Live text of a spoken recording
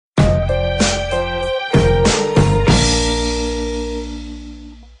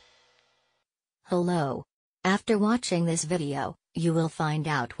Hello. After watching this video, you will find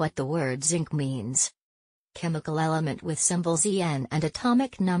out what the word zinc means. Chemical element with symbol Zn and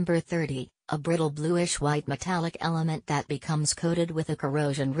atomic number 30, a brittle bluish-white metallic element that becomes coated with a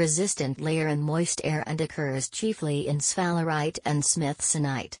corrosion-resistant layer in moist air and occurs chiefly in sphalerite and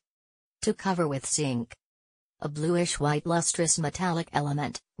smithsonite. To cover with zinc. A bluish-white lustrous metallic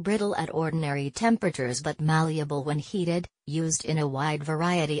element, brittle at ordinary temperatures but malleable when heated, used in a wide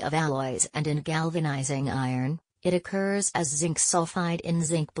variety of alloys and in galvanizing iron, it occurs as zinc sulfide in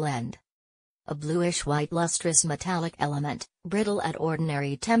zinc blende. A bluish-white lustrous metallic element, brittle at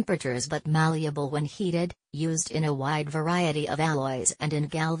ordinary temperatures but malleable when heated, used in a wide variety of alloys and in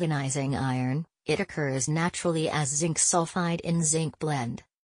galvanizing iron, it occurs naturally as zinc sulfide in zinc blende.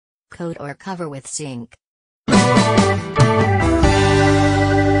 Coat or cover with zinc.